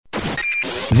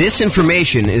This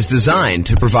information is designed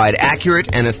to provide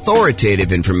accurate and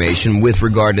authoritative information with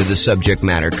regard to the subject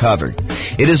matter covered.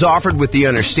 It is offered with the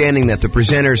understanding that the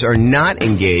presenters are not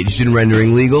engaged in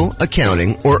rendering legal,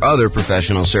 accounting, or other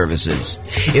professional services.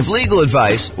 If legal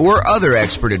advice or other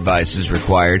expert advice is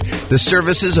required, the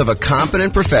services of a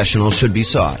competent professional should be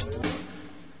sought.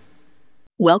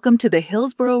 Welcome to the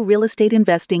Hillsborough Real Estate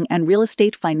Investing and Real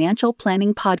Estate Financial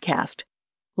Planning Podcast.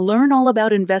 Learn all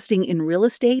about investing in real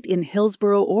estate in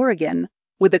Hillsborough, Oregon,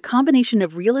 with a combination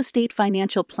of real estate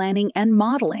financial planning and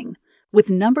modeling, with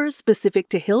numbers specific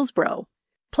to Hillsborough,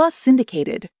 plus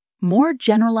syndicated, more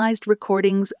generalized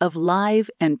recordings of live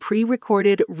and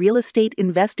pre-recorded real estate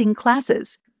investing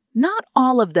classes, not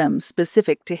all of them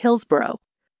specific to Hillsborough.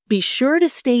 Be sure to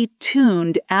stay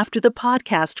tuned after the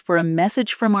podcast for a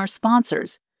message from our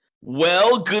sponsors.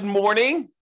 Well, good morning.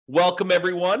 Welcome,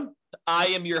 everyone. I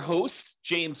am your host,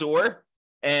 James Orr,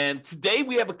 and today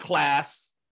we have a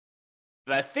class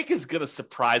that I think is going to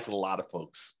surprise a lot of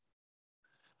folks.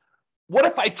 What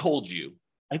if I told you,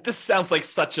 this sounds like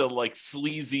such a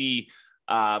sleazy,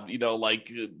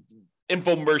 infomercial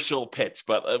pitch,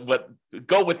 but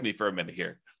go with me for a minute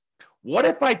here. What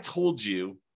if I told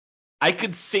you I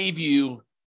could save you,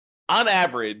 on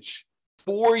average,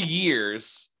 4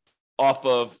 years off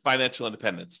of financial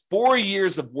independence, 4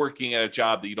 years of working at a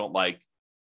job that you don't like,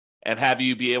 and have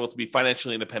you be able to be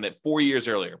financially independent 4 years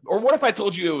earlier? Or what if I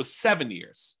told you it was 7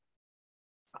 years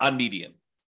on median?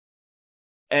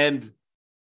 And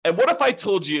what if I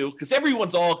told you, because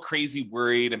everyone's all crazy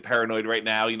worried and paranoid right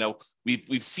now,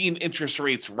 we've seen interest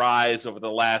rates rise over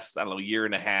the last, year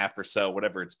and a half or so,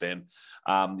 whatever it's been.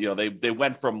 They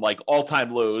went from all-time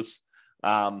lows.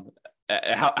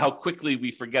 How quickly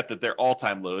we forget that they're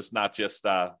all-time lows, not just,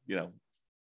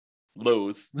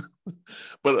 lows,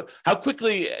 but how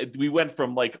quickly we went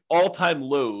from all-time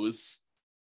lows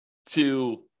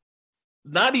to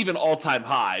not even all-time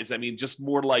highs. I mean, just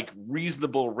more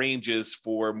reasonable ranges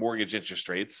for mortgage interest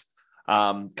rates,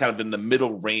 kind of in the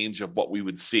middle range of what we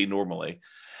would see normally.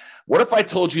 What if I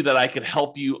told you that I could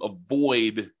help you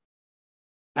avoid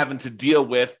having to deal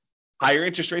with higher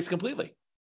interest rates completely?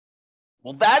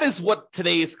 Well, that is what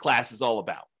today's class is all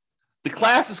about. The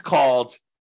class is called,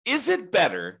 Is It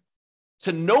Better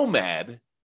to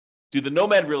do the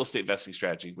Nomad real estate investing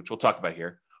strategy, which we'll talk about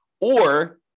here,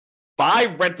 or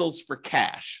buy rentals for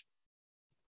cash?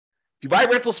 If you buy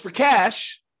rentals for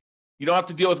cash, you don't have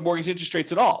to deal with mortgage interest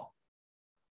rates at all.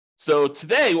 So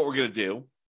today, what we're going to do,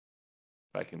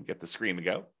 if I can get the screen to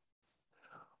go,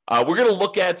 we're going to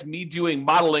look at me doing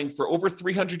modeling for over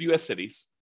 300 U.S. cities.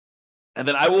 And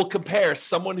then I will compare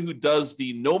someone who does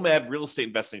the Nomad real estate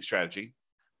investing strategy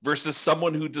versus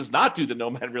someone who does not do the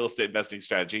Nomad real estate investing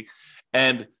strategy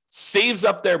and saves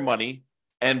up their money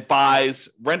and buys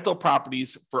rental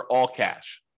properties for all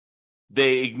cash.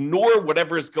 They ignore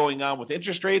whatever is going on with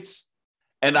interest rates.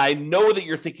 And I know that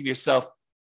you're thinking to yourself,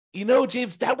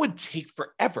 James, that would take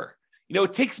forever.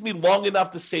 It takes me long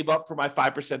enough to save up for my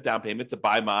 5% down payment to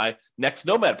buy my next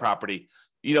Nomad property.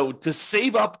 To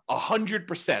save up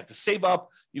 100%, to save up,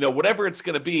 whatever it's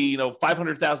going to be,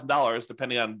 $500,000,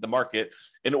 depending on the market,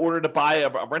 in order to buy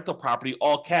a rental property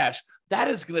all cash, that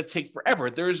is going to take forever.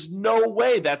 There's no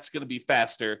way that's going to be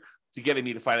faster to getting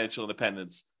me to financial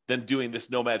independence than doing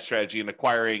this Nomad strategy and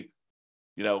acquiring,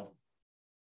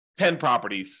 10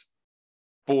 properties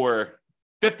for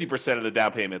 50% of the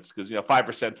down payments, because,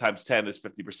 5% times 10 is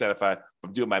 50% if I'm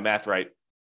doing my math right.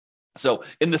 So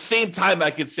in the same time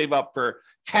I could save up for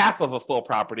half of a full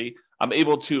property, I'm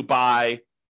able to buy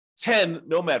 10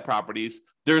 Nomad properties.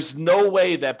 There's no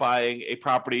way that buying a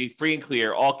property free and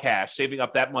clear, all cash, saving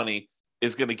up that money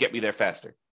is going to get me there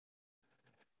faster.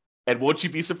 And won't you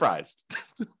be surprised?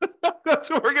 That's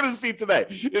what we're going to see today.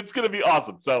 It's going to be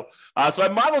awesome. So I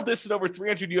modeled this in over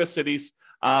 300 U.S. cities.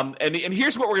 And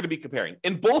here's what we're going to be comparing.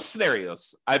 In both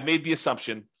scenarios, I've made the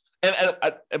assumption,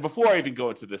 and before I even go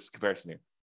into this comparison here,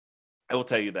 I will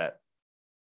tell you that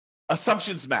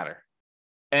assumptions matter.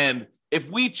 And if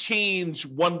we change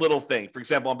one little thing, for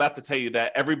example, I'm about to tell you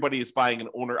that everybody is buying an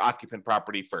owner-occupant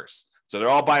property first. So they're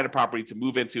all buying a property to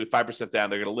move into, 5% down.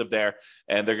 They're going to live there,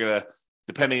 and they're going to,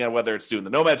 depending on whether it's doing the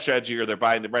Nomad strategy or they're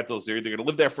buying the rentals, they're either going to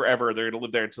live there forever or they're going to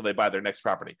live there until they buy their next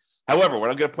property. However, what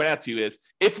I'm going to point out to you is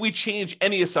if we change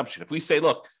any assumption, if we say,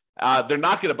 look, they're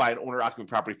not going to buy an owner-occupant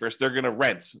property first. They're going to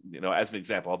rent, as an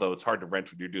example, although it's hard to rent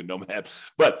when you're doing Nomad,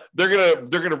 but they're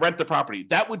going to rent the property.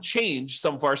 That would change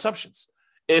some of our assumptions.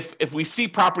 If we see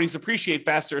properties appreciate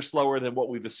faster or slower than what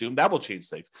we've assumed, that will change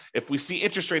things. If we see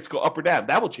interest rates go up or down,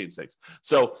 that will change things.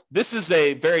 So this is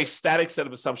a very static set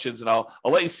of assumptions, and I'll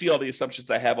let you see all the assumptions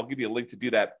I have. I'll give you a link to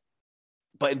do that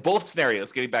But in both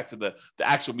scenarios, getting back to the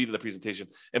actual meat of the presentation,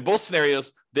 in both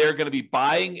scenarios, they're going to be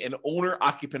buying an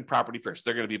owner-occupant property first.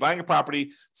 They're going to be buying a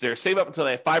property. So they're save up until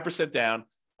they have 5% down.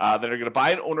 Then they're going to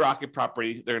buy an owner-occupant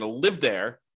property. They're going to live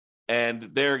there. And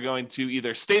they're going to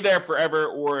either stay there forever,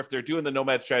 or if they're doing the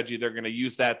Nomad strategy, they're going to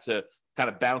use that to kind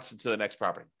of bounce into the next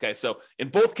property. Okay, so in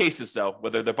both cases, though,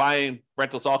 whether they're buying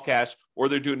rentals all cash or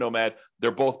they're doing Nomad,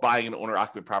 they're both buying an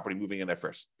owner-occupant property, moving in there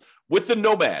first. With the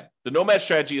Nomad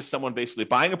strategy is someone basically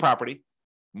buying a property,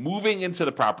 moving into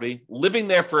the property, living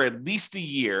there for at least a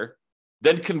year,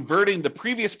 then converting the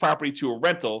previous property to a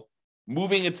rental,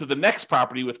 moving into the next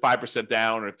property with 5%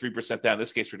 down or 3% down. In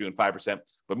this case, we're doing 5%,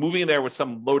 but moving in there with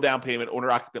some low down payment,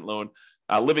 owner occupant loan,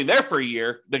 living there for a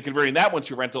year, then converting that one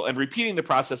to rental and repeating the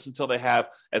process until they have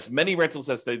as many rentals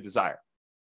as they desire.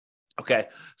 Okay,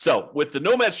 so with the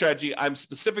Nomad strategy, I'm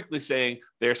specifically saying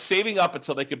they're saving up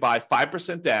until they could buy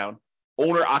 5% down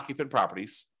owner occupant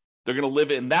properties. They're going to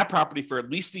live in that property for at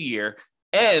least a year,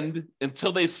 and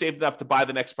until they've saved up to buy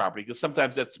the next property, because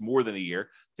sometimes that's more than a year.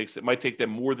 It might take them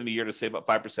more than a year to save up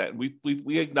 5%. And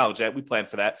we acknowledge that. We plan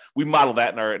for that. We model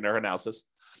that in our analysis.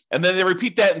 And then they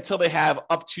repeat that until they have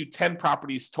up to 10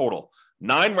 properties total,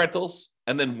 9 rentals,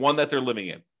 and then one that they're living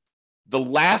in. The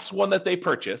last one that they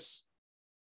purchase,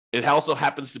 it also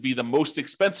happens to be the most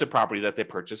expensive property that they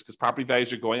purchase because property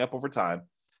values are going up over time,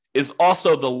 is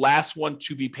also the last one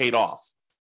to be paid off.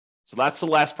 So that's the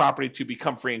last property to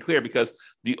become free and clear, because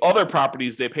the other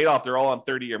properties they paid off, they're all on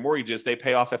 30-year mortgages. They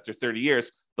pay off after 30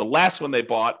 years. The last one they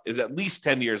bought is at least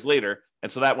 10 years later. And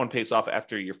so that one pays off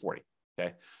after year 40.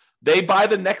 Okay. They buy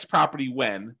the next property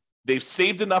when they've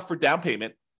saved enough for down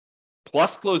payment,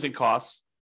 plus closing costs,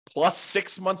 plus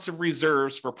 6 months of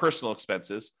reserves for personal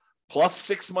expenses, plus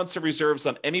 6 months of reserves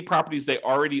on any properties they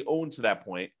already own to that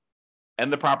point,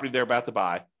 and the property they're about to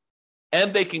buy.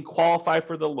 And they can qualify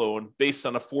for the loan based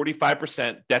on a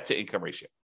 45% debt to income ratio.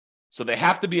 So they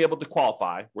have to be able to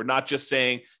qualify. We're not just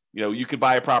saying, you could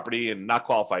buy a property and not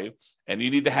qualify you. And you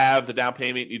need to have the down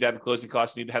payment, you need to have the closing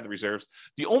costs, you need to have the reserves.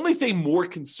 The only thing more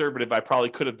conservative I probably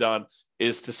could have done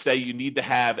is to say you need to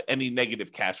have any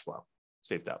negative cash flow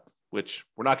saved up, which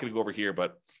we're not going to go over here,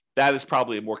 but that is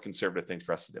probably a more conservative thing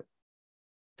for us to do.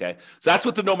 Okay. So that's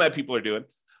what the Nomad people are doing.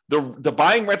 The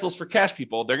buying rentals for cash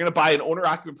people, they're going to buy an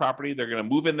owner-occupant property. They're going to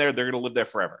move in there. They're going to live there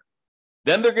forever.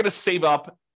 Then they're going to save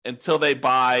up until they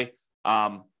buy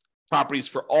properties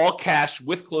for all cash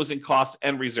with closing costs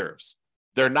and reserves.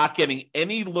 They're not getting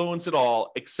any loans at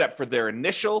all except for their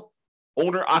initial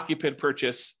owner-occupant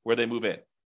purchase where they move in.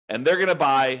 And they're going to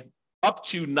buy up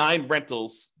to 9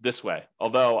 rentals this way.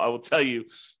 Although I will tell you,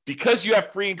 because you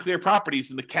have free and clear properties,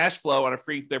 and the cash flow on a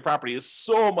free and clear property is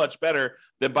so much better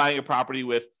than buying a property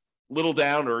with little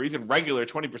down or even regular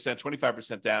 20%,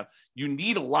 25% down, you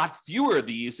need a lot fewer of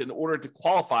these in order to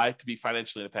qualify to be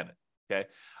financially independent. Okay.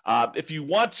 If you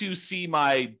want to see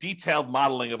my detailed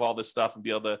modeling of all this stuff and be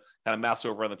able to kind of mouse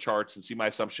over on the charts and see my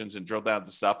assumptions and drill down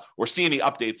to stuff, or see any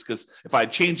updates, because if I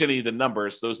change any of the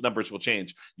numbers, those numbers will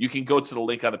change. You can go to the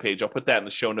link on the page. I'll put that in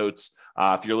the show notes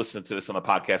if you're listening to this on the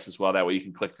podcast as well. That way you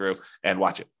can click through and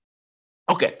watch it.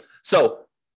 Okay. So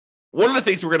one of the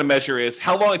things we're going to measure is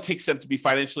how long it takes them to be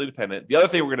financially independent. The other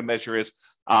thing we're going to measure is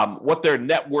what their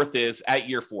net worth is at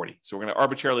year 40. So we're going to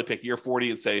arbitrarily pick year 40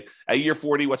 and say at year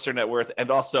 40, what's their net worth?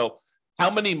 And also how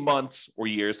many months or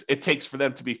years it takes for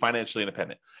them to be financially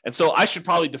independent. And so I should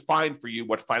probably define for you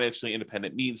what financially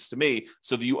independent means to me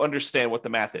so that you understand what the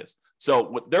math is.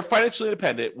 So they're financially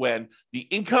independent when the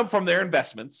income from their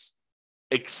investments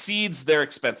exceeds their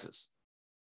expenses.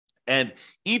 And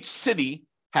each city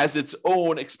has its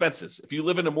own expenses. If you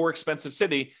live in a more expensive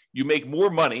city, you make more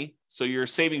money, so your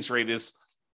savings rate is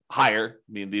higher.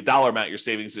 I mean, the dollar amount you're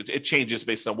saving, it changes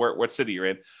based on what city you're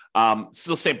in.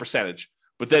 Still the same percentage.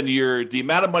 But then the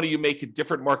amount of money you make in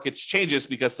different markets changes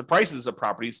because the prices of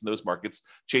properties in those markets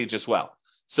change as well.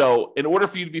 So in order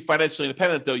for you to be financially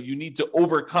independent, though, you need to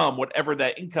overcome whatever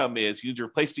that income is. You need to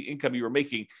replace the income you were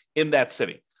making in that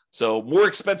city. So more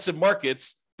expensive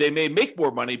markets, they may make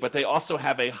more money, but they also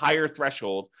have a higher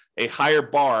threshold, a higher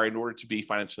bar in order to be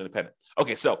financially independent.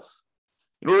 Okay, so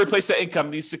in order to replace that income,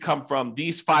 it needs to come from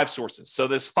these 5 sources. So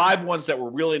there's 5 ones that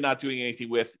we're really not doing anything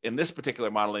with in this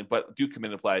particular modeling, but do come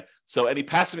into play. So any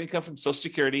passive income from Social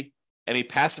Security, any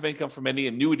passive income from any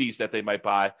annuities that they might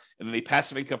buy, and any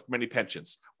passive income from any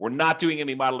pensions. We're not doing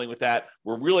any modeling with that.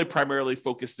 We're really primarily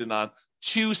focused in on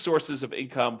 2 sources of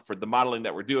income for the modeling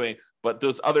that we're doing, but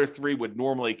those other 3 would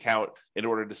normally count in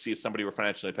order to see if somebody were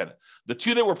financially independent. The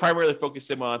 2 that we're primarily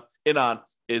focusing on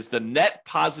is the net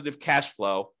positive cash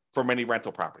flow from any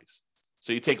rental properties.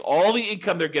 So you take all the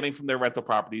income they're getting from their rental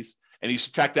properties, and you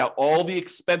subtract out all the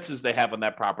expenses they have on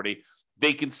that property,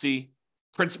 vacancy,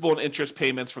 principal and interest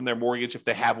payments from their mortgage if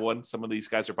they have one. Some of these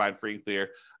guys are buying free and clear.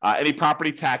 Any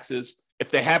property taxes.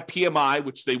 If they have PMI,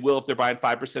 which they will if they're buying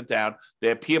 5% down, they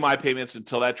have PMI payments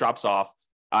until that drops off.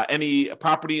 Any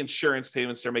property insurance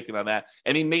payments they're making on that,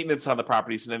 any maintenance on the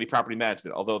properties, and any property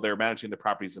management, although they're managing the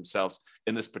properties themselves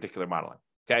in this particular modeling.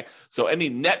 Okay, so any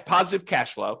net positive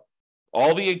cash flow,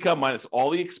 all the income minus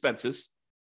all the expenses.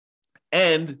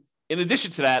 And in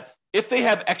addition to that, if they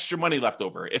have extra money left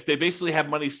over, if they basically have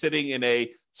money sitting in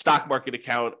a stock market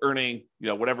account earning,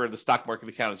 whatever the stock market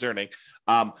account is earning,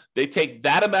 they take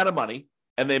that amount of money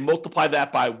and they multiply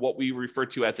that by what we refer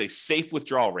to as a safe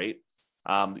withdrawal rate.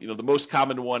 The most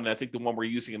common one, and I think the one we're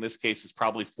using in this case, is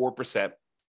probably 4%.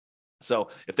 So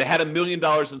if they had $1 million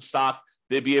in stock,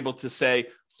 they'd be able to say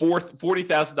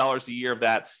 $40,000 a year of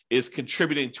that is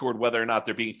contributing toward whether or not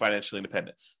they're being financially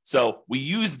independent. So we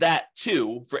use that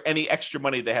too for any extra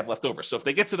money they have left over. So if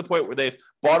they get to the point where they've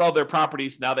bought all their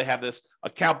properties, now they have this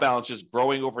account balance just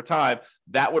growing over time,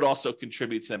 that would also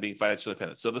contribute to them being financially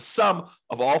independent. So the sum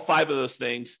of all 5 of those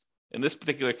things, in this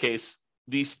particular case,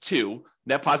 these 2,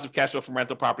 net positive cash flow from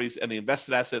rental properties and the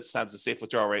invested assets times the safe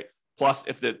withdrawal rate, plus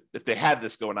if they had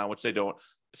this going on, which they don't,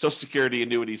 Social Security,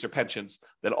 annuities, or pensions,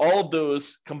 then all of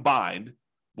those combined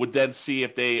would then see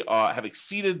if they have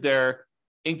exceeded their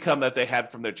income that they had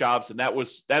from their jobs. And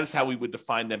that is how we would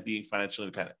define them being financially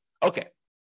independent. Okay.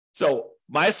 So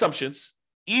my assumptions,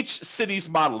 each city's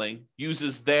modeling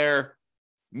uses their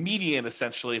median,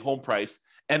 essentially, home price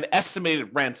and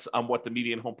estimated rents on what the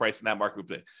median home price in that market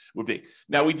would be.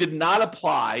 Now, we did not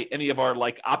apply any of our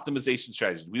optimization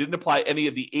strategies. We didn't apply any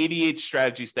of the 88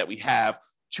 strategies that we have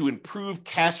to improve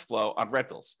cash flow on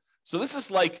rentals. So this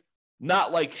is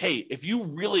not like, hey, if you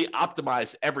really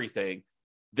optimize everything,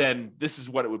 then this is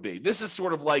what it would be. This is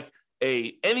sort of like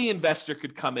any investor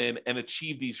could come in and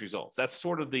achieve these results. That's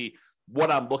sort of what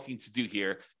I'm looking to do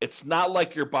here. It's not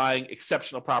like you're buying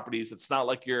exceptional properties. It's not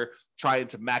like you're trying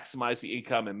to maximize the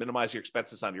income and minimize your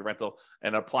expenses on your rental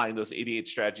and applying those 88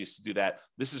 strategies to do that.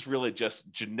 This is really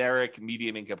just generic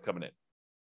median income coming in.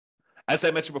 As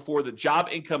I mentioned before, the job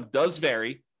income does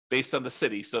vary based on the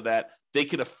city so that they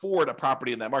can afford a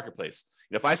property in that marketplace.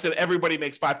 If I said everybody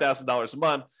makes $5,000 a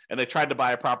month and they tried to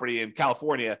buy a property in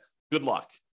California, good luck.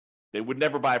 They would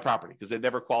never buy a property because they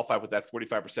never qualify with that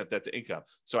 45% debt to income.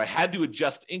 So I had to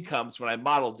adjust incomes when I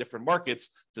modeled different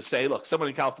markets to say, look, someone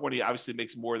in California obviously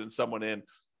makes more than someone in,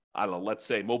 I don't know, let's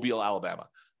say Mobile, Alabama,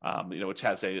 which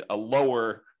has a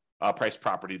lower price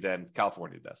property than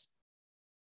California does.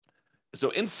 So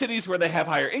in cities where they have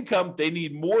higher income, they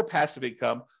need more passive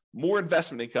income, more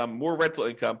investment income, more rental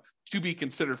income to be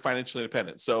considered financially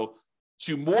independent. So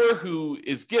to those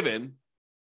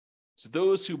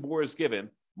who more is given,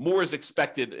 more is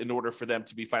expected in order for them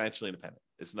to be financially independent.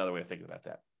 It's another way of thinking about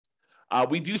that.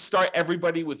 We do start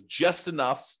everybody with just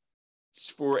enough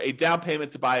for a down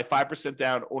payment to buy a 5%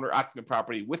 down owner-occupant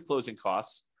property with closing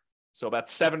costs. So about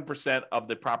 7% of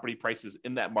the property prices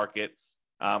in that market.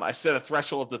 I set a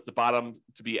threshold at the bottom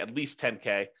to be at least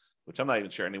 10K, which I'm not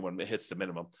even sure anyone hits the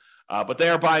minimum. But they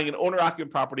are buying an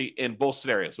owner-occupant property in both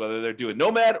scenarios, whether they're doing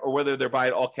Nomad or whether they're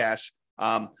buying all cash.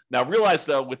 Now realize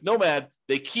though, with Nomad,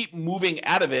 they keep moving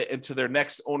out of it into their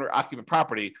next owner-occupant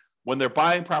property. When they're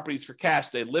buying properties for cash,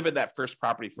 they live in that first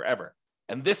property forever.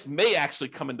 And this may actually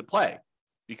come into play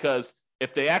because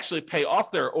if they actually pay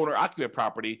off their owner-occupant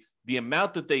property, the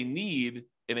amount that they need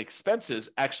in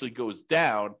expenses actually goes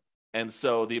down. And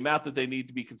so the amount that they need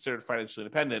to be considered financially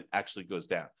independent actually goes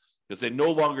down because they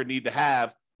no longer need to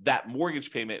have that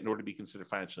mortgage payment in order to be considered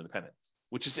financially independent,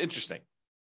 which is interesting.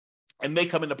 And may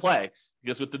come into play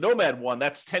because with the Nomad one,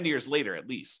 that's 10 years later at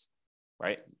least,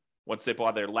 right? Once they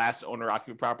bought their last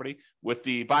owner-occupant property. With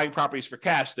the buying properties for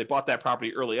cash, they bought that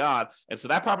property early on, and so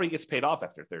that property gets paid off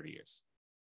after 30 years.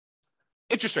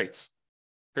 Interest rates.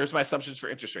 Here's my assumptions for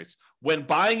interest rates. When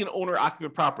buying an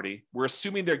owner-occupant property, we're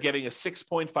assuming they're getting a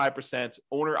 6.5%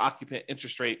 owner-occupant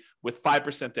interest rate with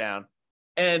 5% down.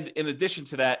 And in addition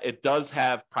to that, it does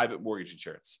have private mortgage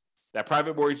insurance. That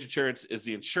private mortgage insurance is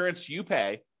the insurance you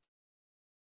pay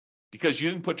because you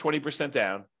didn't put 20%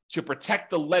 down to protect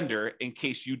the lender in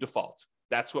case you default.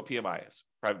 That's what PMI is,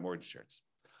 private mortgage insurance.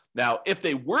 Now, if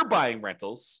they were buying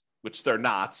rentals, which they're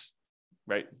not,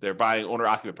 right? They're buying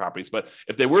owner-occupant properties, but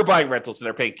if they were buying rentals and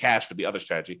they're paying cash for the other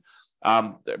strategy,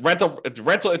 the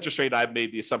rental interest rate I've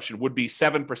made the assumption would be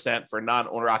 7% for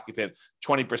non-owner-occupant,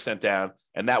 20% down,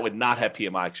 and that would not have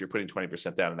PMI because you're putting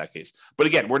 20% down in that case. But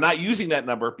again, we're not using that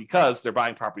number because they're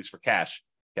buying properties for cash.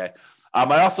 Okay.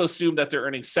 I also assume that they're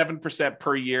earning 7%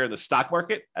 per year in the stock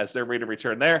market as their rate of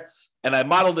return there. And I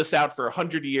modeled this out for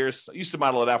 100 years. I used to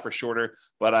model it out for shorter,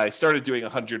 but I started doing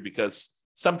 100 because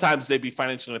sometimes they'd be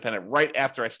financially independent right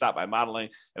after I stopped my modeling.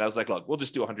 And I was like, look, we'll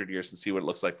just do 100 years and see what it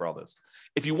looks like for all those.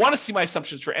 If you want to see my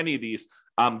assumptions for any of these,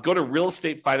 go to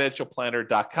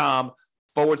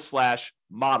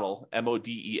realestatefinancialplanner.com/model,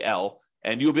 MODEL,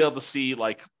 and you'll be able to see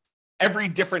like every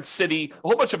different city, a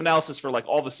whole bunch of analysis for like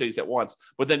all the cities at once.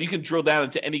 But then you can drill down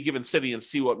into any given city and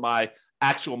see what my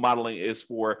actual modeling is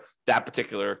for that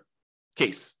particular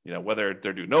case, whether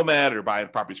they're doing Nomad or buying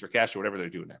properties for cash or whatever they're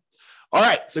doing there. All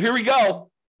right, so here we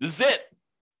go. This is it.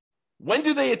 When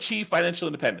do they achieve financial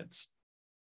independence?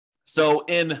 So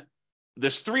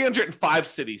there's 305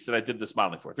 cities that I did this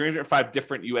modeling for, 305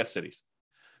 different US cities.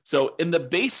 So in the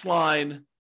baseline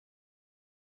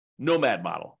Nomad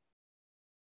model,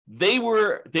 they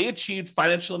achieved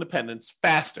financial independence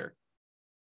faster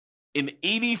in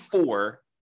 84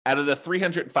 out of the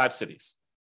 305 cities.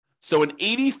 So in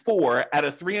 84 out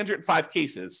of 305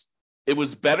 cases, it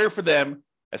was better for them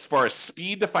as far as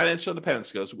speed to financial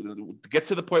independence goes, to get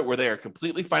to the point where they are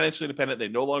completely financially independent. They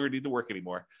no longer need to work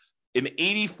anymore. In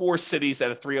 84 cities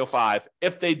out of 305,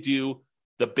 if they do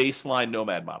the baseline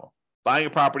Nomad model, buying a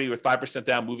property with 5%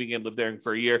 down, moving in, live there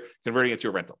for a year, converting it to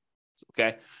a rental.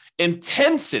 Okay. In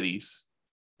 10 cities,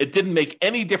 it didn't make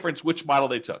any difference which model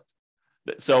they took.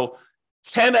 So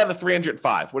 10 out of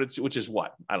 305, which is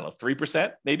what? I don't know,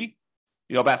 3% maybe?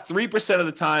 About 3% of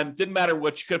the time, didn't matter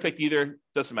what you could have picked either,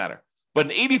 doesn't matter. But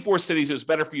in 84 cities, it was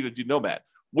better for you to do Nomad,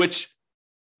 which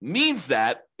means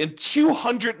that in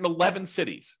 211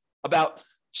 cities, about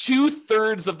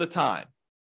 2/3 of the time,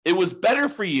 it was better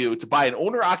for you to buy an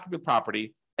owner-occupant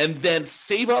property and then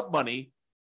save up money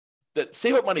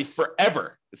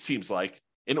forever, it seems like,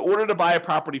 in order to buy a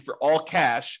property for all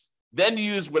cash, then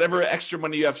use whatever extra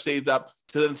money you have saved up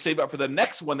to then save up for the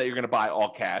next one that you're going to buy all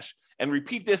cash, and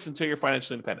repeat this until you're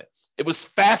financially independent. It was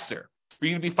faster for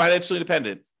you to be financially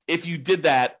independent if you did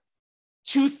that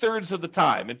 2/3 of the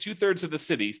time in 2/3 of the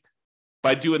cities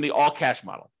by doing the all cash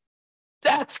model.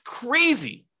 That's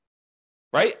crazy,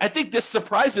 right? I think this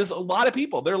surprises a lot of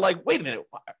people. They're like, wait a minute,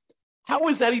 how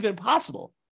is that even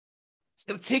possible? It's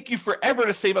going to take you forever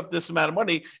to save up this amount of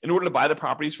money in order to buy the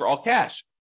properties for all cash.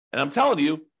 And I'm telling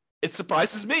you, it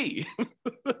surprises me.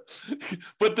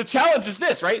 But the challenge is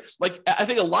this, right? Like, I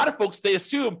think a lot of folks, they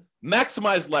assume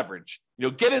maximize leverage,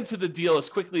 get into the deal as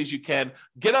quickly as you can,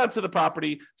 get onto the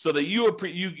property so that you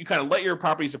kind of let your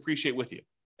properties appreciate with you.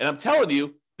 And I'm telling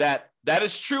you that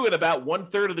is true in about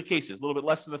 1/3 of the cases, a little bit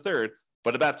less than a third,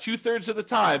 but about 2/3 of the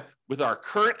time with our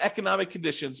current economic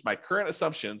conditions, my current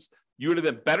assumptions, you would have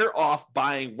been better off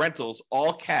buying rentals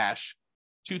all cash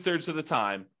 2/3 of the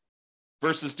time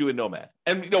versus doing Nomad.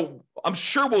 And, I'm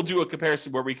sure we'll do a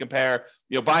comparison where we compare,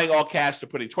 buying all cash to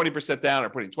putting 20% down or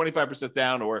putting 25%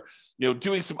 down, or,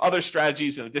 doing some other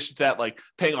strategies in addition to that, like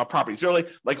paying off properties early.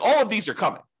 Like, all of these are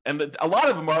coming. And a lot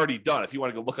of them are already done if you want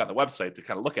to go look on the website to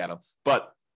kind of look at them.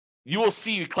 But you will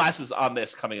see classes on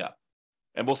this coming up.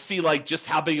 And we'll see like just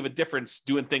how big of a difference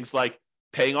doing things like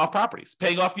paying off properties,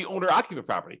 paying off the owner-occupant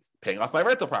property, paying off my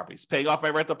rental properties, paying off my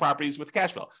rental properties with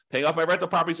cash flow, paying off my rental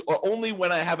properties or only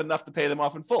when I have enough to pay them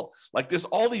off in full. Like, there's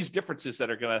all these differences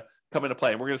that are going to come into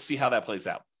play, and we're going to see how that plays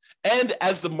out. And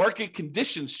as the market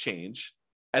conditions change,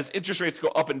 as interest rates go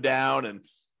up and down, and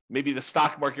maybe the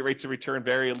stock market rates of return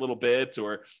vary a little bit,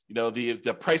 or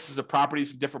the prices of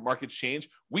properties in different markets change,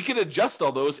 we can adjust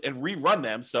all those and rerun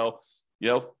them. So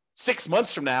 6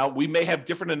 months from now, we may have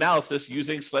different analysis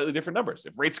using slightly different numbers.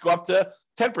 If rates go up to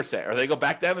 10% or they go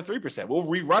back down to 3%, we'll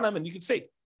rerun them and you can see.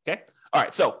 Okay. All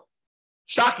right. So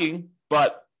shocking,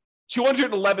 but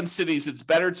 211 cities, it's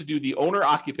better to do the owner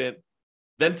occupant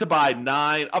than to buy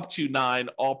up to nine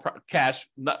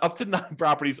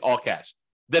properties, all cash,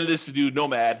 than it is to do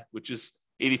Nomad, which is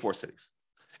 84 cities.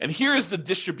 And here is the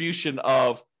distribution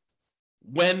of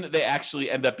when they actually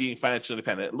end up being financially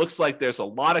independent. It looks like there's a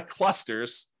lot of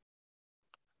clusters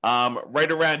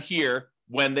right around here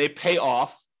when they pay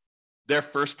off their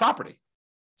first property.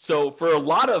 So for a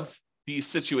lot of these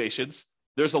situations,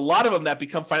 there's a lot of them that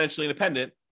become financially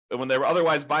independent when they were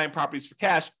otherwise buying properties for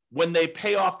cash when they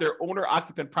pay off their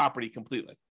owner-occupant property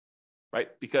completely, right?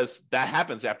 Because that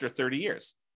happens after 30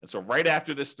 years. And so right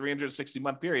after this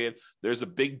 360-month period, there's a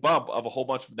big bump of a whole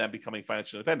bunch of them becoming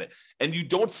financially independent. And you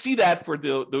don't see that for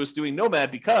those doing Nomad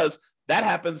because that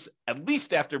happens at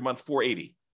least after month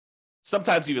 480,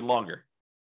 sometimes even longer.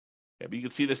 Okay, but you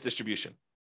can see this distribution.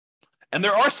 And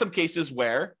there are some cases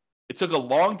where it took a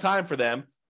long time for them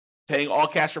paying all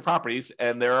cash for properties,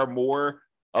 and there are more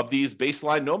of these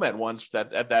baseline Nomad ones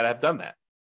that have done that.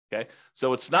 Okay,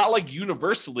 so it's not like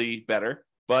universally better,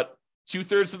 but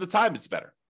 2/3 of the time it's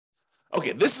better.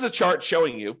 Okay, this is a chart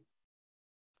showing you.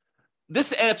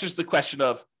 This answers the question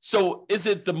of, so is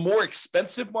it the more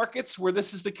expensive markets where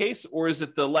this is the case, or is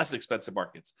it the less expensive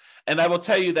markets? And I will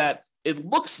tell you that it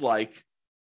looks like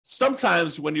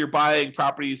sometimes when you're buying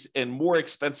properties in more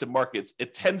expensive markets,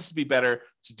 it tends to be better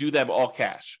to do them all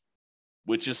cash,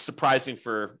 which is surprising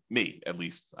for me, at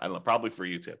least. I don't know, probably for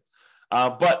you too.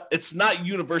 But it's not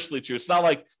universally true. It's not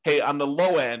like, hey, on the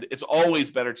low end, it's always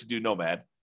better to do Nomad.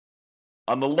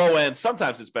 On the low end,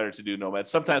 sometimes it's better to do Nomad.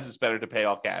 Sometimes it's better to pay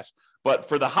all cash. But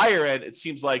for the higher end, it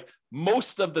seems like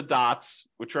most of the dots,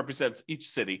 which represents each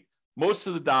city, most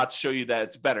of the dots show you that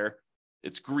it's better.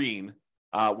 It's green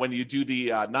when you do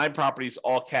the 9 properties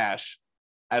all cash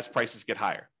as prices get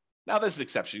higher. Now, this is an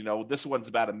exception. You know, this one's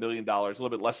about $1 million, a little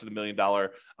bit less than $1 million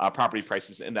property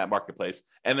prices in that marketplace.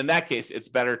 And in that case, it's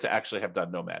better to actually have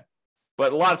done Nomad.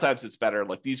 But a lot of times it's better,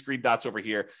 like these green dots over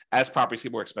here, as properties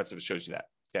get more expensive, it shows you that.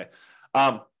 Okay.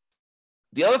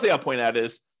 The other thing I'll point out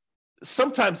is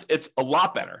sometimes it's a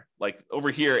lot better. Like over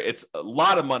here, it's a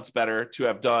lot of months better to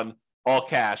have done all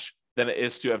cash than it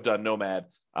is to have done Nomad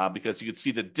because you can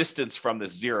see the distance from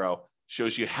this 0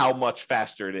 shows you how much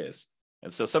faster it is.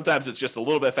 And so sometimes it's just a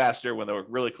little bit faster when they're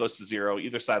really close to 0,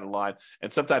 either side of the line.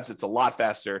 And sometimes it's a lot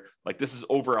faster. Like this is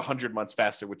over 100 months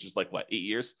faster, which is like what, 8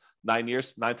 years, 9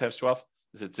 years, 9 times 12,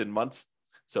 because it's in months.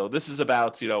 So this is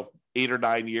about, 8 or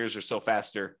 9 years or so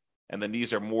faster. And then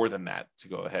these are more than that to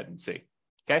go ahead and see.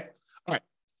 Okay. All right.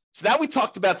 So now we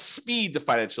talked about speed to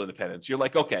financial independence. You're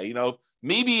like, okay,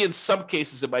 maybe in some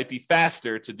cases it might be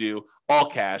faster to do all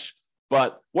cash,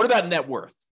 but what about net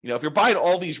worth? If you're buying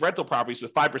all these rental properties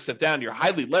with 5% down, you're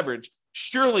highly leveraged.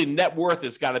 Surely net worth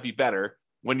has got to be better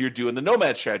when you're doing the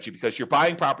Nomad strategy because you're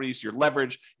buying properties, you're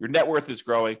leveraged, your net worth is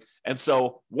growing. And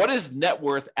so what is net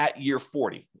worth at year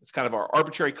 40? It's kind of our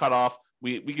arbitrary cutoff.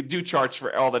 We could do charts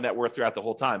for all the net worth throughout the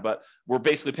whole time, but we're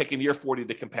basically picking year 40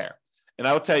 to compare. And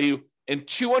I will tell you, in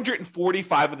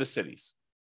 245 of the cities,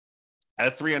 out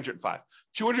of 305,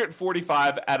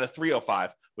 245 out of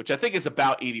 305, which I think is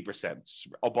about 80%.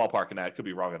 I'll ballpark in that. I could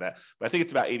be wrong on that, but I think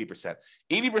it's about 80%.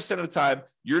 80% of the time,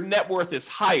 your net worth is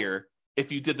higher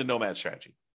if you did the Nomad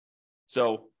strategy.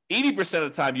 So 80% of the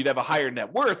time, you'd have a higher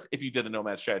net worth if you did the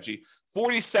Nomad strategy.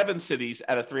 47 cities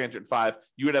out of 305,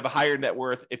 you would have a higher net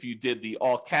worth if you did the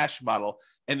all cash model.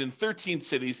 And in 13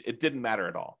 cities, it didn't matter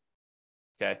at all.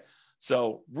 Okay.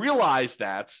 So realize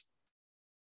that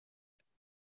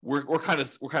we're kind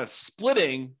of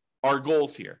splitting our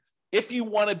goals here. If you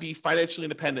want to be financially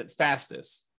independent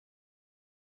fastest,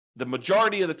 the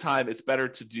majority of the time, it's better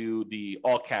to do the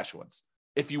all cash ones.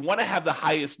 If you want to have the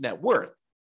highest net worth,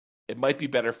 it might be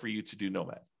better for you to do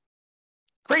Nomad.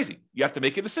 Crazy. You have to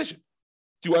make a decision.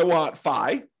 Do I want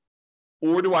FI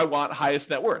or do I want highest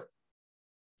net worth?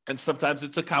 And sometimes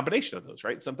it's a combination of those,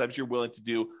 right? Sometimes you're willing to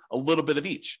do a little bit of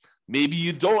each. Maybe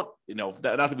you don't, not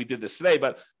that we did this today,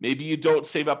 but maybe you don't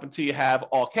save up until you have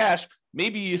all cash.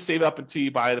 Maybe you save up until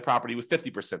you buy the property with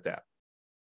 50% down.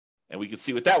 And we can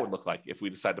see what that would look like if we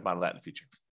decide to model that in the future.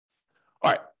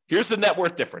 All right, here's the net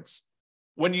worth difference.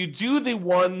 When you do the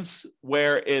ones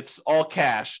where it's all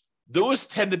cash, those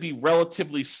tend to be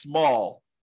relatively small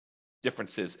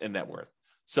differences in net worth.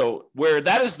 So where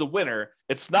that is the winner,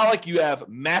 it's not like you have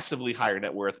massively higher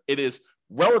net worth. It is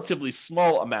relatively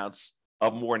small amounts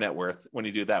of more net worth when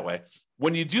you do it that way.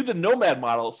 When you do the Nomad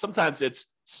model, sometimes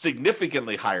it's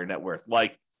significantly higher net worth,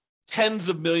 like tens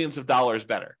of millions of dollars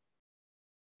better.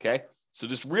 Okay. So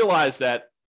just realize that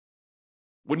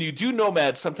when you do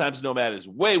Nomad, sometimes Nomad is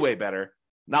way, way better.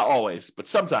 Not always, but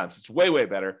sometimes it's way, way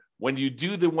better. When you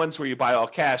do the ones where you buy all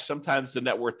cash, sometimes the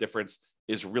net worth difference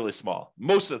is really small.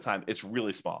 Most of the time, it's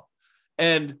really small.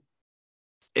 And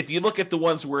if you look at the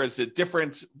ones where it's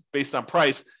different based on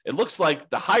price, it looks like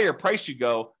the higher price you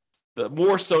go, the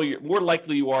more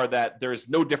likely you are that there is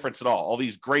no difference at all. All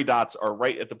these gray dots are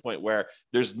right at the point where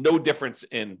there's no difference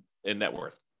in net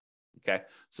worth. Okay,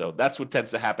 so that's what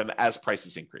tends to happen as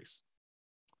prices increase.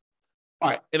 All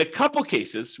right, in a couple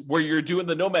cases where you're doing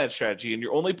the Nomad strategy and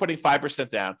you're only putting 5%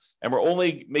 down and we're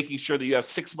only making sure that you have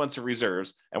 6 months of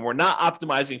reserves and we're not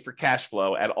optimizing for cash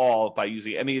flow at all by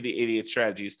using any of the 88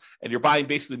 strategies, and you're buying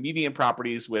basically median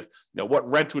properties with what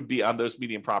rent would be on those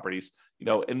median properties,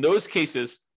 in those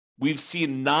cases, we've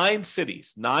seen 9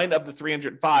 cities, 9 of the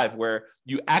 305, where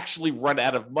you actually run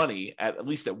out of money at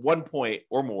least at one point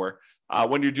or more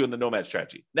when you're doing the Nomad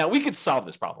strategy. Now, we could solve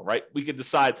this problem, right? We could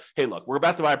decide, hey, look, we're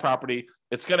about to buy a property.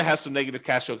 It's going to have some negative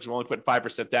cash flow because we're only putting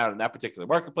 5% down in that particular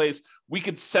marketplace. We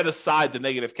could set aside the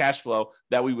negative cash flow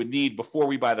that we would need before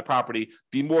we buy the property,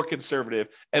 be more conservative.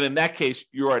 And in that case,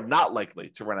 you are not likely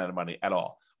to run out of money at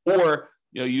all. Or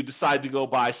you decide to go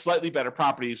buy slightly better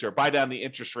properties or buy down the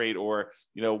interest rate or,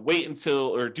 wait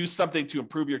until or do something to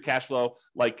improve your cash flow,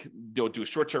 like do a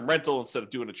short-term rental instead of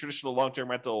doing a traditional long-term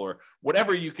rental or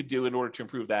whatever you could do in order to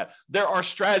improve that. There are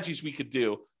strategies we could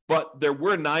do, but there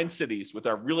were 9 cities with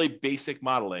our really basic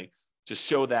modeling to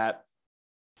show that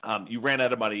you ran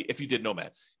out of money if you did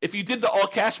Nomad. If you did the all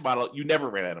cash model, you never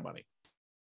ran out of money.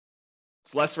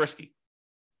 It's less risky.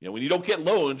 When you don't get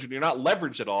loans, when you're not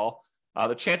leveraged at all,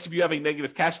 the chance of you having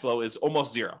negative cash flow is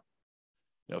almost zero.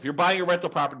 If you're buying a rental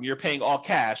property and you're paying all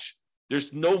cash,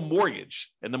 there's no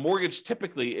mortgage. And the mortgage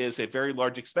typically is a very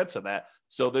large expense on that.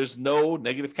 So there's no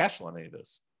negative cash flow on any of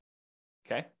those.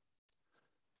 Okay.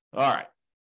 All right.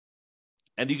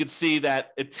 And you can see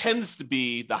that it tends to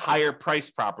be the higher price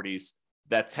properties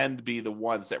that tend to be the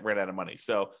ones that ran out of money.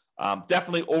 So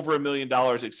definitely over $1 million,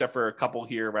 except for a couple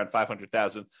here around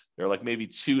 500,000. There are like maybe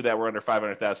 2 that were under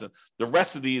 500,000. The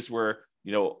rest of these were,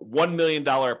 $1 million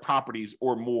properties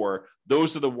or more.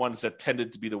 Those are the ones that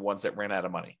tended to be the ones that ran out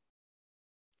of money.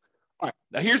 All right,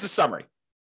 now here's the summary.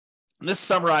 And this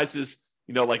summarizes,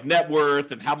 like net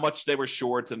worth and how much they were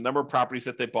short and the number of properties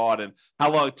that they bought and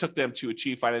how long it took them to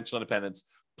achieve financial independence,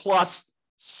 plus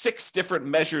 6 different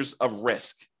measures of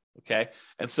risk. Okay.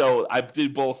 And so I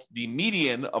did both the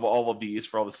median of all of these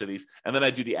for all the cities, and then I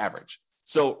do the average.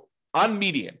 So on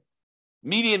median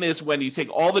is when you take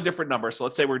all the different numbers. So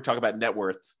let's say we're talking about net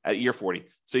worth at year 40.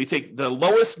 So you take the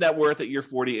lowest net worth at year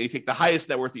 40 and you take the highest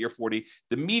net worth at year 40.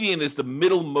 The median is the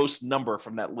middlemost number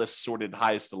from that list sorted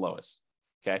highest to lowest.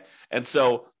 Okay. And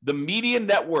so the median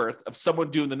net worth of someone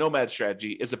doing the Nomad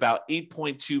strategy is about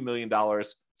 $8.2 million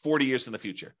 40 years in the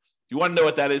future. You want to know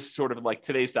what that is, sort of like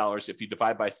today's dollars. If you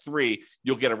divide by 3,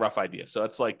 you'll get a rough idea. So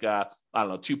it's like, 2.6,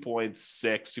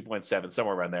 2.7,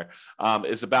 somewhere around there,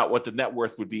 is about what the net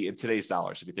worth would be in today's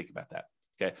dollars, if you think about that.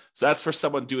 Okay. So that's for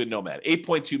someone doing Nomad.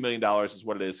 $8.2 million is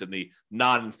what it is in the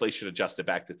non-inflation adjusted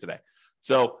back to today.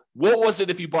 So what was it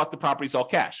if you bought the properties all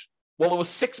cash? Well, it was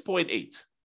 6.8,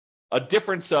 a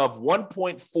difference of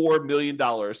 $1.4 million.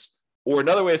 Or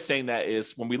another way of saying that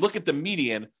is when we look at the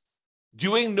median,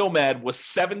 doing Nomad was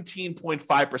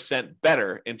 17.5%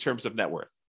 better in terms of net worth.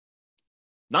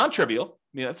 Non-trivial.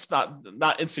 It's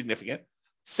not insignificant.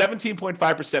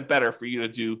 17.5% better for you to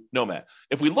do Nomad.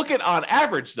 If we look at on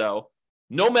average, though,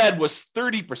 Nomad was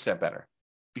 30% better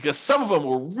because some of them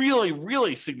were really,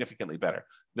 really significantly better.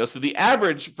 So the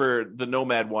average for the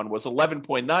Nomad one was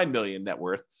 11.9 million net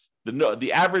worth.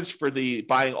 The average for the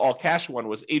buying all cash one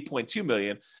was 8.2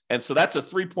 million. And so that's a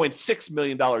 $3.6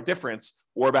 million difference,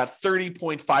 or about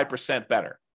 30.5%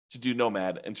 better to do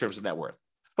Nomad in terms of net worth.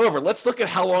 However, let's look at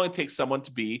how long it takes someone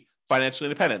to be financially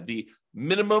independent, the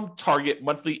minimum target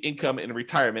monthly income in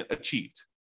retirement achieved.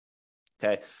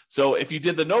 Okay. So if you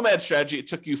did the Nomad strategy, it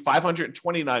took you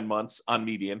 529 months on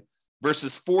median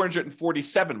versus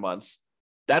 447 months.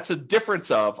 That's a difference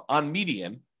of, on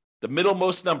median, the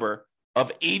middlemost number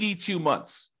of 82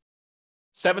 months.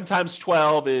 7 times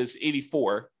 12 is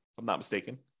 84, if I'm not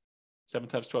mistaken. 7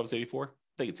 times 12 is 84. I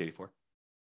think it's 84.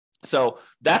 So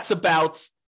that's about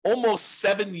almost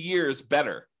 7 years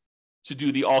better to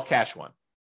do the all cash one.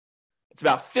 It's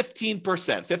about 15%,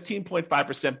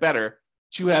 15.5% better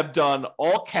to have done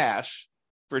all cash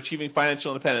for achieving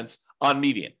financial independence on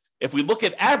median. If we look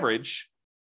at average,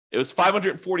 it was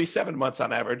 547 months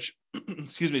on average,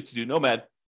 to do Nomad,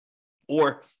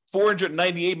 or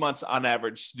 498 months on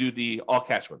average to do the all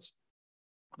cash ones.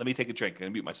 Let me take a drink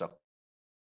and mute myself.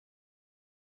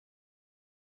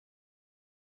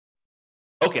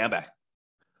 Okay, I'm back.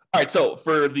 All right, so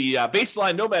for the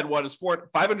baseline Nomad one is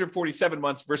 547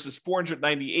 months versus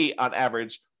 498 on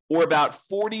average, or about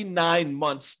 49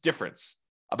 months difference.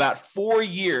 About 4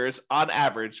 years on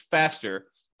average faster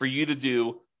for you to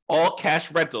do all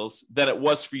cash rentals than it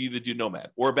was for you to do Nomad,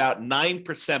 or about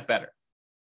 9% better.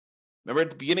 Remember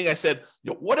at the beginning, I said,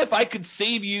 what if I could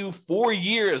save you 4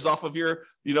 years off of your,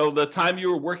 the time you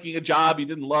were working a job you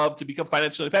didn't love to become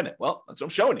financially independent? Well, that's what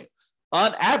I'm showing you.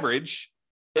 On average,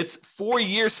 it's 4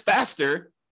 years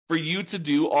faster for you to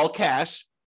do all cash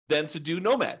than to do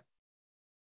Nomad.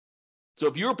 So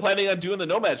if you were planning on doing the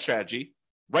Nomad strategy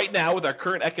right now with our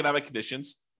current economic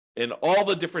conditions in all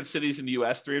the different cities in the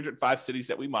U.S., 305 cities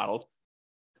that we modeled,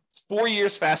 it's 4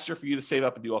 years faster for you to save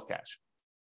up and do all cash.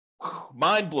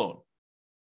 Mind blown.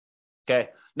 Okay,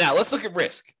 now let's look at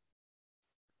risk.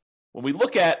 When we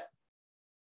look at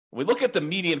the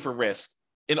median for risk,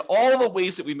 in all the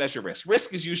ways that we measure risk.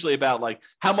 Risk is usually about like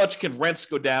how much can rents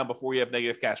go down before you have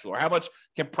negative cash flow, or how much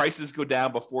can prices go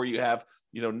down before you have,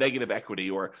 negative equity,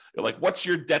 or like what's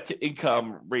your debt to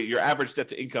income rate, your average debt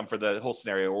to income for the whole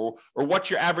scenario, or what's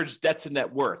your average debt to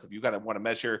net worth. If you kind of want to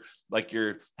measure like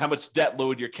how much debt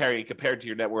load you're carrying compared to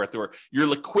your net worth, or your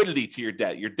liquidity to your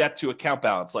debt to account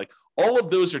balance, like all of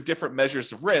those are different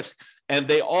measures of risk. And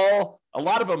a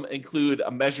lot of them include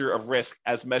a measure of risk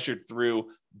as measured through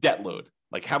debt load,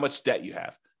 like how much debt you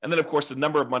have. And then, of course, the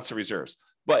number of months of reserves.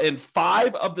 But in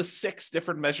 5 of the 6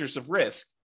 different measures of risk,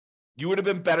 you would have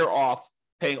been better off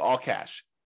paying all cash.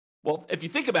 Well, if you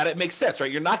think about it, it makes sense,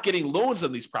 right? You're not getting loans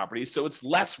on these properties, so it's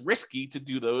less risky to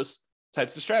do those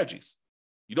types of strategies.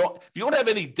 If you don't have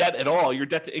any debt at all, your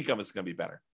debt to income is going to be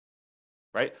better,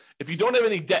 right? If you don't have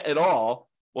any debt at all,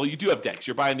 well, you do have debt because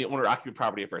you're buying the owner-occupant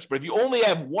property at first. But if you only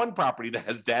have one property that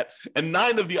has debt and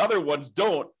 9 of the other ones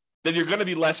don't, then you're going to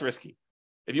be less risky.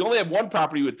 If you only have one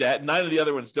property with debt, 9 of the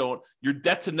other ones don't, your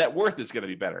debt to net worth is going to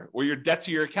be better, or your debt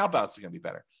to your account balance is going to be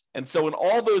better. And so in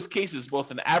all those cases,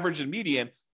 both an average and median,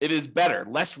 it is better,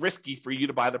 less risky for you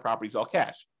to buy the properties all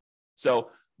cash. So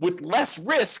with less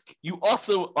risk, you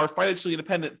also are financially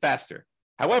independent faster.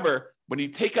 However, when you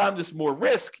take on this more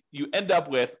risk, you end up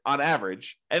with, on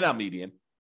average and on median,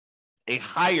 a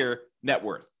higher net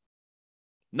worth.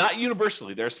 Not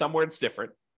universally. There's somewhere it's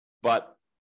different, but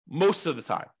most of the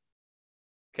time.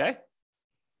 Okay?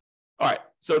 All right.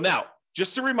 So now,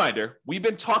 just a reminder, we've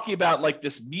been talking about like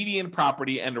this median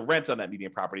property and the rent on that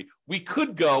median property. We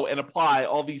could go and apply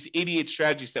all these 88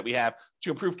 strategies that we have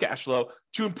to improve cash flow,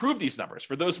 to improve these numbers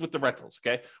for those with the rentals,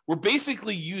 okay? We're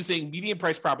basically using median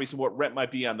price properties and what rent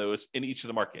might be on those in each of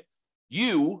the market.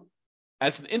 You,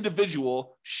 as an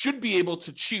individual, should be able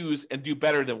to choose and do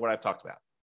better than what I've talked about.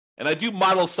 And I do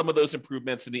model some of those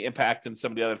improvements and the impact and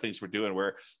some of the other things we're doing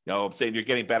where, I'm saying you're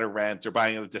getting better rent or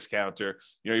buying at a discount, or,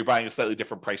 you're buying a slightly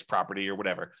different price property or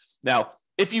whatever. Now,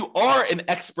 if you are an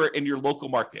expert in your local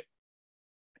market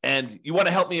and you want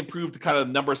to help me improve the kind of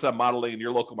numbers I'm modeling in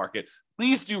your local market,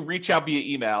 please do reach out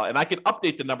via email and I can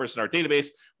update the numbers in our database,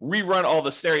 rerun all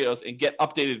the scenarios, and get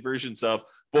updated versions of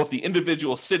both the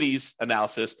individual cities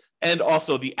analysis and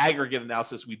also the aggregate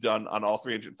analysis we've done on all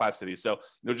 305 cities. So,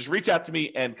 just reach out to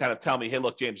me and kind of tell me, hey,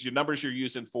 look, James, your numbers you're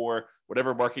using for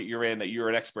whatever market you're in that you're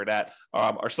an expert at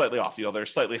are slightly off. They're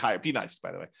slightly higher. Be nice,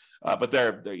 by the way, but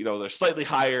they're slightly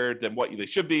higher than what they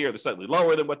should be, or they're slightly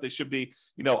lower than what they should be.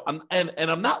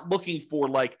 I'm not looking for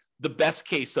like the best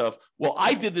case of, well,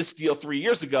 I did this deal 3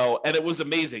 years ago and it was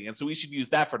amazing, and so we should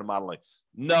use that for the modeling.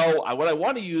 No, what I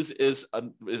want to use is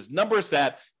numbers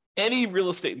that any real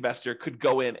estate investor could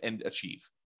go in and achieve.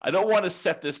 I don't want to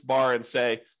set this bar and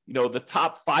say, the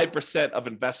top 5% of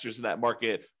investors in that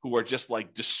market who are just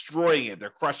like destroying it, they're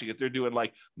crushing it, they're doing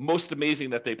like most amazing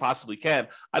that they possibly can.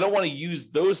 I don't want to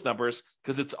use those numbers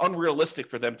because it's unrealistic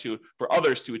for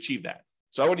others to achieve that.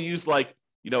 So I want to use like,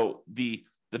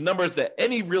 the numbers that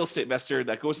any real estate investor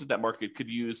that goes into that market could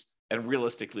use and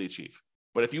realistically achieve.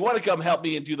 But if you want to come help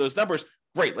me and do those numbers,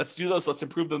 great, let's do those. Let's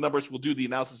improve the numbers. We'll do the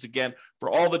analysis again for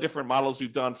all the different models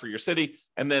we've done for your city.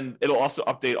 And then it'll also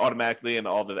update automatically and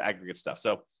all the aggregate stuff.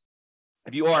 So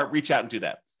if you are, reach out and do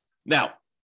that. Now,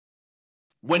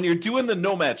 when you're doing the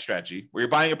Nomad strategy, where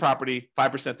you're buying a property,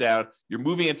 5% down, you're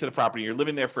moving into the property, you're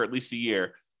living there for at least a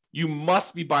year, you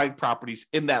must be buying properties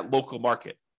in that local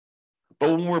market. But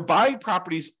when we're buying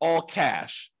properties all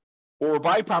cash, or we're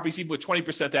buying properties even with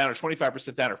 20% down or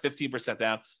 25% down or 15%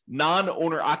 down,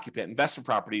 non-owner occupant investment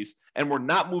properties, and we're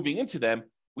not moving into them,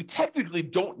 we technically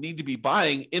don't need to be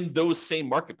buying in those same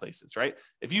marketplaces, right?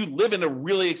 If you live in a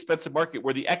really expensive market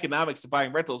where the economics of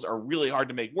buying rentals are really hard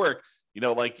to make work,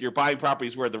 like you're buying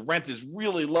properties where the rent is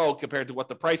really low compared to what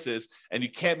the price is, and you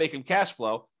can't make them cash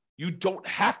flow, you don't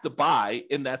have to buy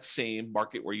in that same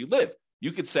market where you live.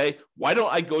 You could say, why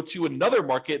don't I go to another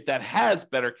market that has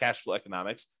better cash flow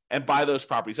economics and buy those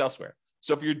properties elsewhere?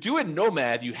 So if you're doing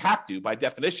Nomad, you have to, by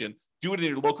definition, do it in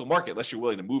your local market, unless you're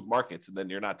willing to move markets, and then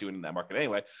you're not doing it in that market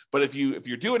anyway. But if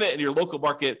you're doing it in your local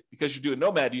market because you're doing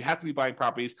Nomad, you have to be buying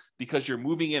properties because you're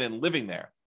moving in and living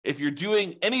there. If you're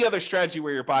doing any other strategy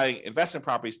where you're buying investment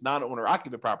properties, non-owner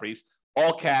occupant properties,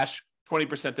 all cash,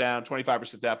 20% down,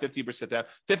 25% down, 15% down,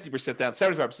 50% down,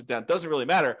 75% down, doesn't really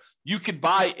matter. You could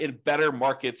buy in better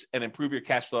markets and improve your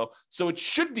cash flow. So it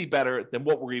should be better than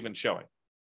what we're even showing.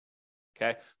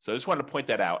 Okay. So I just wanted to point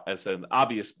that out as an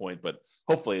obvious point, but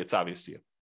hopefully it's obvious to you.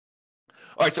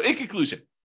 All right. So in conclusion,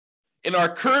 in our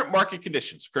current market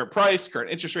conditions, current price, current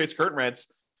interest rates, current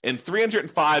rents in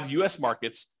 305 US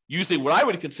markets, using what I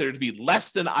would consider to be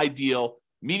less than ideal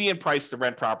median price to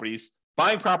rent properties,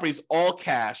 buying properties all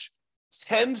cash,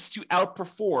 tends to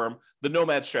outperform the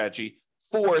Nomad strategy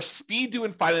for speed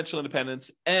to financial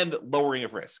independence and lowering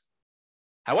of risk.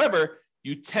 However,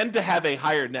 you tend to have a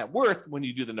higher net worth when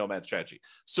you do the Nomad strategy.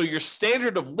 So your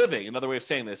standard of living, another way of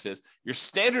saying this is your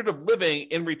standard of living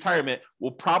in retirement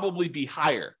will probably be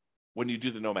higher when you do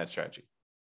the Nomad strategy.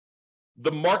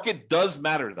 The market does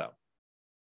matter though.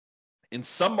 In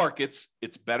some markets,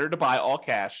 it's better to buy all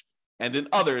cash, and in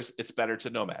others, it's better to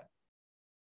Nomad.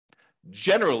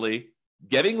 Generally,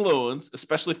 getting loans,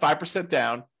 especially 5%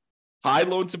 down, high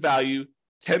loan to value,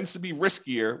 tends to be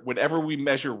riskier whenever we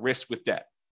measure risk with debt.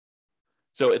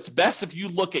 So it's best if you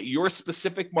look at your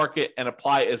specific market and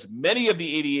apply as many of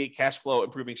the 88 cash flow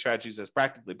improving strategies as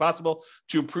practically possible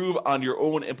to improve on your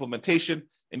own implementation.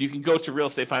 And you can go to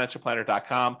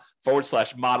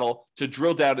realestateFinancialPlanner.com/model to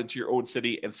drill down into your own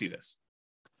city and see this.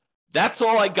 That's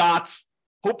all I got.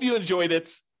 Hope you enjoyed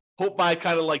it. Hope my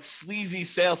kind of like sleazy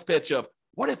sales pitch of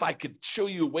what if I could show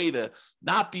you a way to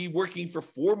not be working for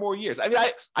 4 more years? I mean,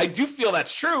 I do feel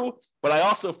that's true, but I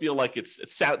also feel like it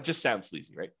just sounds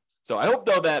sleazy, right? So I hope,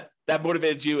 though, that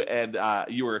motivated you and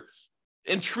you were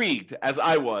intrigued, as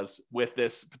I was, with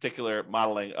this particular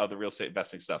modeling of the real estate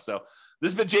investing stuff. So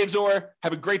this has been James Orr.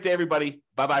 Have a great day, everybody.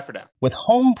 Bye-bye for now. With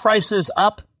home prices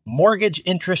up, mortgage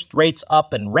interest rates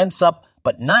up, and rents up,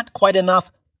 but not quite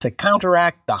enough to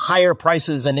counteract the higher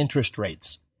prices and interest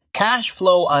rates. Cash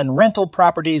flow on rental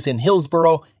properties in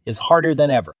Hillsborough is harder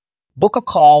than ever. Book a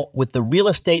call with the Real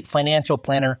Estate Financial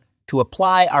Planner to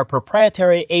apply our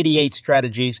proprietary 88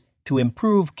 strategies to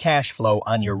improve cash flow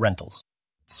on your rentals.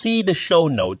 See the show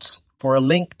notes for a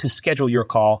link to schedule your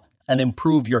call and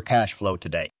improve your cash flow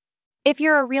today. If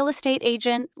you're a real estate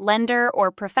agent, lender,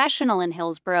 or professional in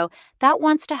Hillsborough that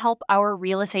wants to help our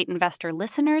real estate investor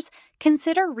listeners,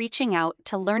 consider reaching out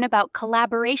to learn about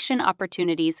collaboration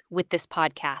opportunities with this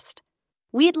podcast.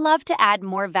 We'd love to add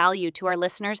more value to our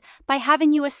listeners by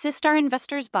having you assist our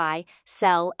investors buy,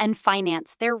 sell, and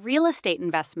finance their real estate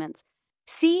investments.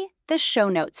 See the show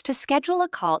notes to schedule a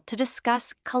call to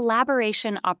discuss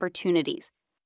collaboration opportunities.